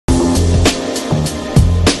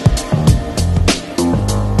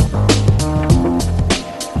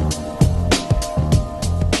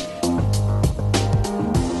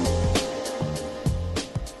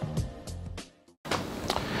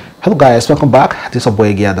Hello guys, welcome back. This is your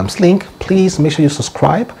boy Adam's Link. Please make sure you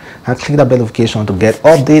subscribe and click that bell notification to get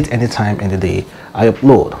updates anytime, any day I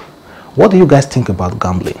upload. What do you guys think about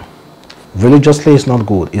gambling? Religiously, it's not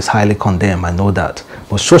good. It's highly condemned. I know that.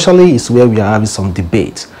 But socially, it's where we are having some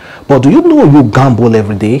debate. But do you know you gamble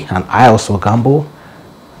every day? And I also gamble.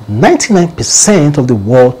 99% of the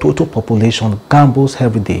world total population gambles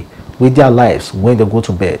every day with their lives. When they go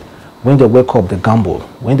to bed, when they wake up, they gamble.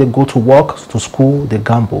 When they go to work, to school, they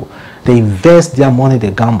gamble. They invest their money, they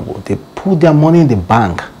gamble. They put their money in the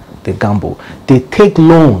bank, they gamble. They take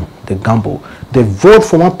loan, they gamble. They vote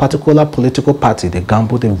for one particular political party, they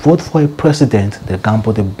gamble. They vote for a president, they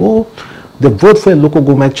gamble. They vote for a local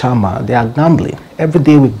government chairman, they are gambling. Every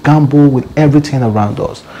day we gamble with everything around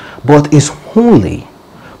us. But it's only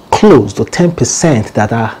close to 10%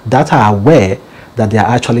 that are aware that they are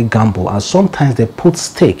actually gamble, and sometimes they put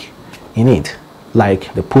stake in it,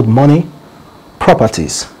 like they put money,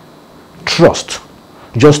 properties, trust,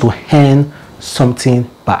 just to earn something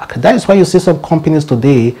back. That is why you see some companies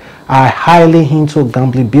today are highly into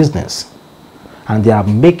gambling business, and they are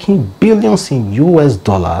making billions in US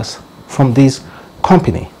dollars from this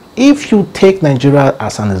company. If you take Nigeria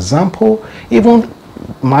as an example, even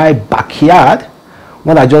my backyard,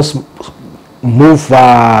 when I just move,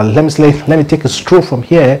 let me take a stroll from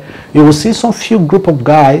here, you will see some few group of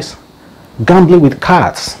guys gambling with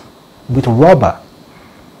cards, with rubber,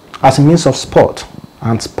 as a means of sport.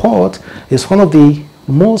 And sport is one of the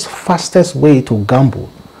most fastest way to gamble.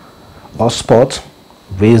 Or sport,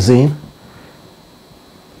 racing,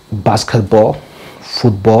 basketball,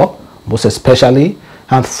 football, most especially,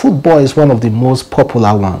 and football is one of the most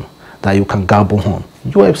popular one that you can gamble on.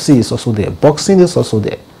 UFC is also there, boxing is also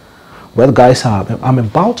there. Well guys, I'm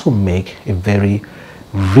about to make a very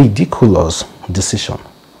ridiculous decision.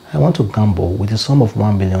 I want to gamble with the sum of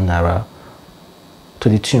 1 million naira to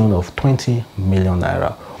the tune of 20 million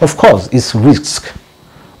naira. Of course, it's risk.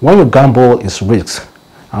 When you gamble, it's risk.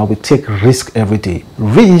 And we take risk every day.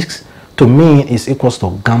 Risk to me is equals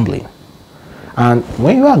to gambling. And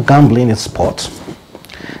when you are gambling in sport,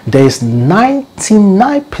 there is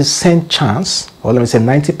 99% chance, or let me say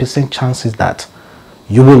 90% chances that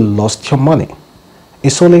you will lose your money.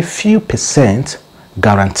 It's only few percent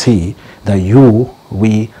guarantee that you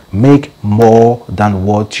will make more than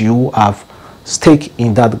what you have stake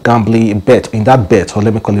in that gambling bet, or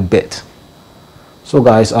let me call it bet. So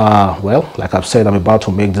guys, well, like I've said, I'm about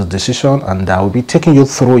to make this decision, and I will be taking you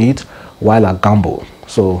through it while I gamble.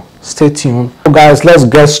 So stay tuned. So guys, let's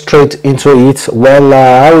get straight into it. Well,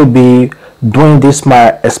 I will be doing this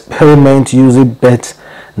my experiment using Bet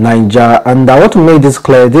Ninja, and I want to make this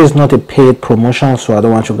clear, this is not a paid promotion, so I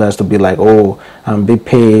don't want you guys to be like, oh, I'm being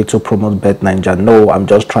paid to promote Bet Ninja. No, I'm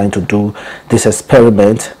just trying to do this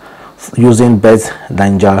experiment using Bet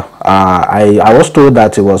Ninja. I was told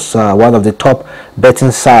that it was one of the top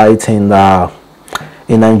betting sites in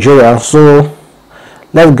Nigeria, so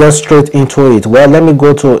let's get straight into it. Well, let me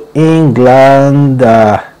go to England,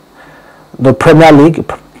 the Premier League.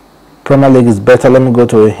 Premier League is better. Let me go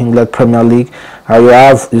to England Premier League.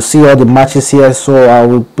 You see all the matches here,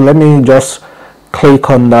 so let me just click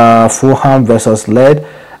on Fulham versus Lead.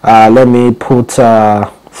 Let me put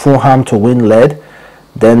Fulham to win Lead.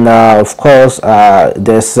 Then of course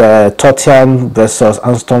there's Tottenham versus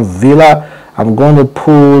Aston Villa. I'm going to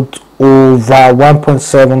put over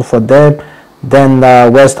 1.7 for them. Then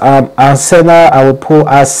West Ham Arsenal, I will put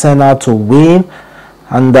Arsenal to win.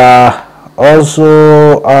 And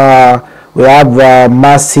also we have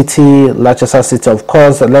Man City, Leicester City, of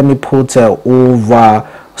course. Let me put over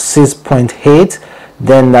 6.8.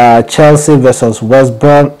 Then Chelsea versus West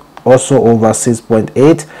Brom, also over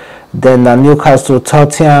 6.8. Then Newcastle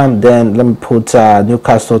Tottenham, then let me put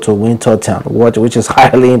Newcastle to win Tottenham, which is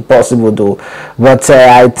highly impossible though. But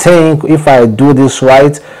I think if I do this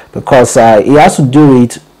right, because he has to do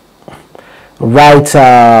it right,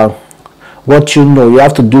 what you know, you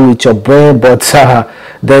have to do with your brain, but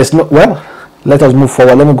there's no, well, let us move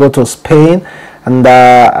forward. Let me go to Spain, and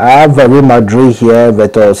I have Real Madrid here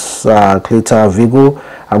versus Celta Vigo.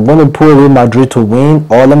 I'm going to put Real Madrid to win,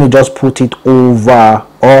 or let me just put it over,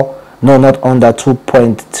 or no, not under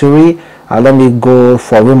 2.3. Let me go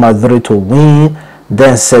for Real Madrid to win.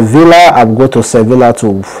 Then Sevilla, I'll go to Sevilla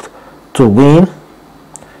to win.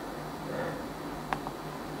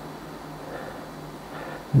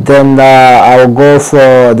 Then I will go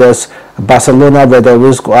for this Barcelona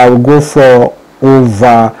versus, I will go for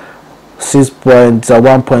over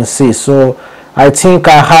 1.6. So I think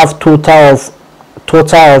I have total of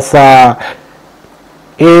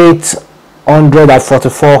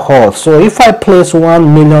 844 odds. So if I place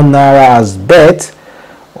 1 million naira as bet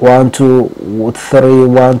 1 2 3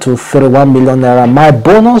 1 2 3 1 million naira. My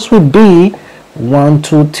bonus will be 1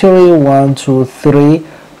 2 3 1 2 3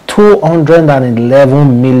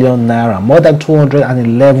 211 million naira, more than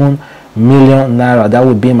 211 million naira. That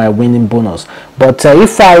would be my winning bonus. But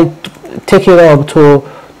if I take it up to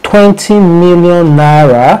 20 million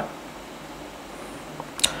naira,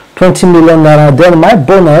 then my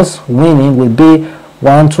bonus winning will be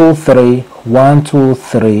 1 2 3 1 2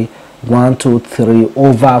 3 1 2 3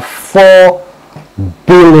 over 4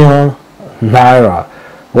 billion naira.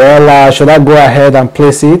 Well, should I go ahead and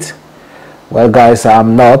place it? Well, guys,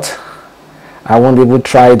 I'm not. I won't even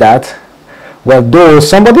try that. Well, though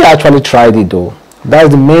somebody actually tried it though. That's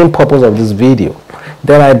the main purpose of this video.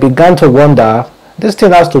 Then I began to wonder, this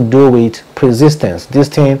thing has to do with persistence. This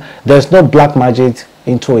thing, there's no black magic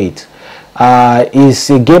into it. It's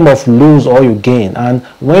a game of lose or you gain, and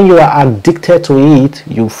when you are addicted to it,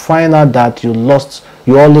 you find out that you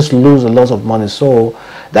always lose a lot of money. So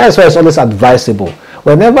that's why it's always advisable,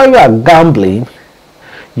 whenever you are gambling,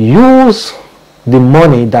 use the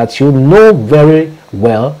money that you know very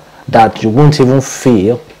well that you won't even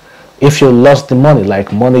feel if you lost the money,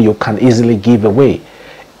 like money you can easily give away.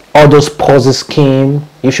 All those Ponzi scheme,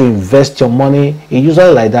 if you invest your money, it's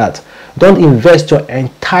usually like that. Don't invest your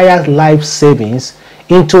entire life savings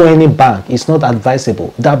into any bank. It's not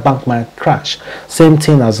advisable. That bank might crash. Same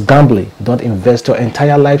thing as gambling. Don't invest your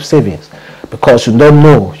entire life savings, because you don't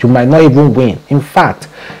know, you might not even win. In fact,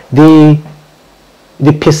 the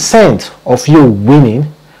percent of you winning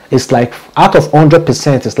is like, out of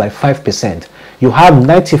 100%, it's like 5%. You have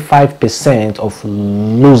 95% of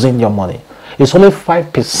losing your money. It's only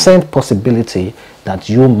 5% possibility that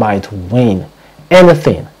you might win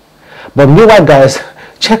anything. But meanwhile, guys,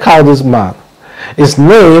 check out this man. His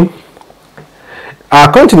name,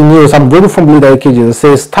 according to the news, I'm reading from Bleeder AKG, it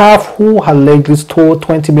says staff who allegedly stole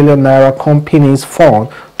 20 million naira company's fund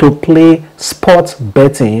to play sports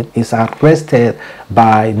betting is arrested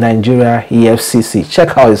by Nigeria EFCC.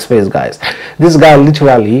 Check out his face, guys. This guy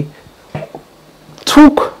literally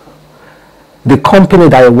took the company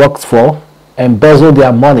that he works for, embezzled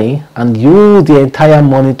their money, and used the entire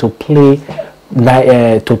money to play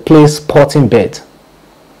sporting bet.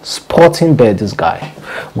 This guy.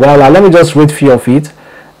 Well, let me just read a few of it.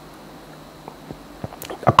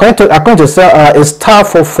 According to a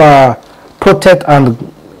staff of Protect and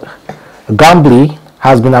Gambling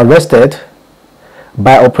has been arrested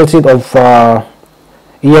by operative of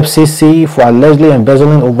EFCC for allegedly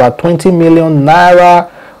embezzling over 20 million naira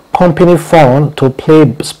company fund to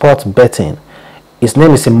play sports betting. His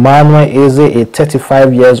name is Emmanuel Eze, a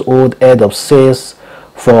 35 years old head of sales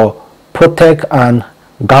for Protect and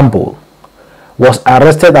Gamble, was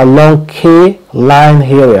arrested along K Line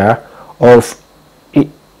area of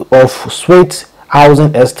Sweet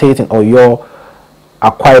Housing Estate in Oyo,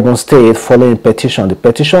 Akwa Ibom State, following a petition. The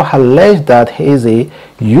petition alleged that Eze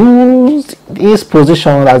used his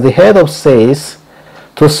position as the head of sales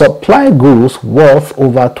to supply goods worth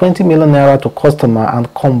over 20 million naira to customers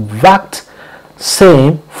and convert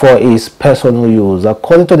same for his personal use.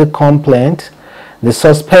 According to the complaint, the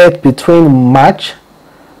suspect between March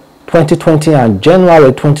 2020 and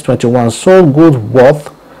January 2021 sold goods worth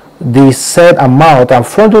the said amount and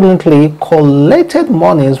fraudulently collected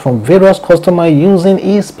monies from various customers using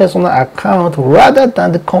his personal account rather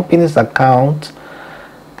than the company's account.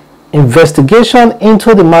 Investigation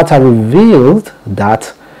into the matter revealed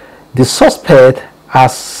that the suspect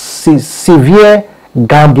has severe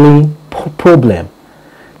gambling problem.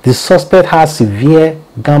 The suspect has severe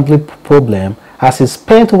gambling problem as he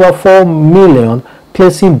spent over 4 million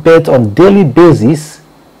placing bets on daily basis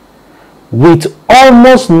with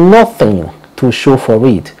almost nothing to show for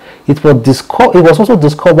it. It was also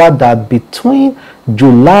discovered that between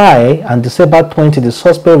July and December 20, the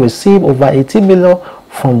suspect received over 18 million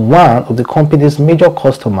from one of the company's major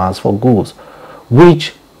customers for goods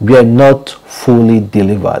which were not fully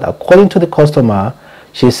delivered. According to the customer,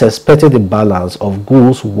 she suspected the balance of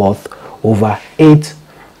goods worth over 8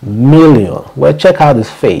 million. Well, check out his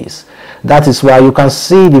face. That is why you can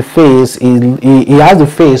see the face. He has the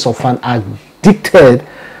face of an addicted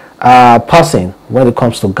person when it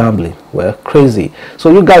comes to gambling. Well, crazy.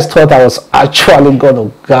 So you guys thought I was actually going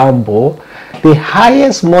to gamble. The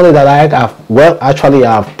highest money that I have, well, actually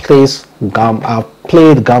I've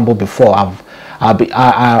played gamble before.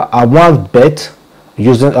 I once bet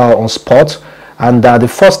using on sport. And the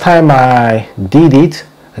first time I did it,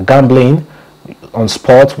 gambling on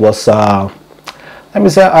sport, was let me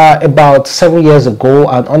say about 7 years ago.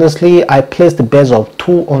 And honestly, I placed the bets of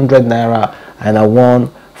 200 naira and I won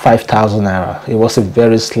 5,000 naira. It was a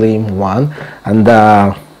very slim one, and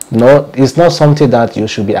No, it's not something that you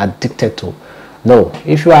should be addicted to. No,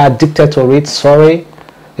 if you are addicted to it, sorry,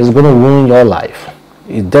 it's going to ruin your life.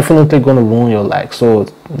 It's definitely going to ruin your life. So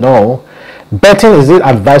no. Betting, is it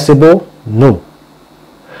advisable? No.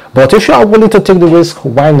 But if you are willing to take the risk,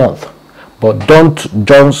 why not? But don't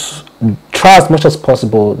try as much as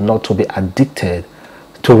possible not to be addicted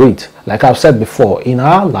to it. Like I've said before, in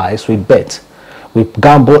our lives we bet, we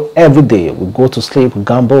gamble every day. We go to sleep, we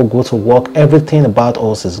gamble, go to work. Everything about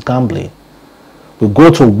us is gambling. We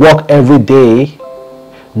go to work every day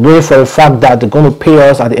knowing for a fact that they're going to pay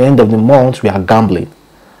us at the end of the month. We are gambling.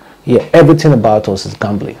 Yeah, everything about us is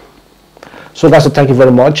gambling. So guys, so thank you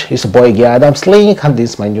very much. It's your boy again, Adam's Link, and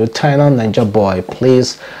this is my new channel, Ninja Boy.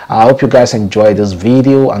 Please, I hope you guys enjoy this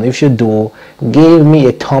video, and if you do, give me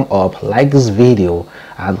a thumb up, like this video,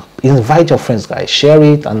 and invite your friends, guys. Share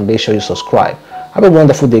it and make sure you subscribe. Have a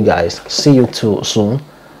wonderful day, guys. See you too soon.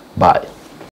 Bye.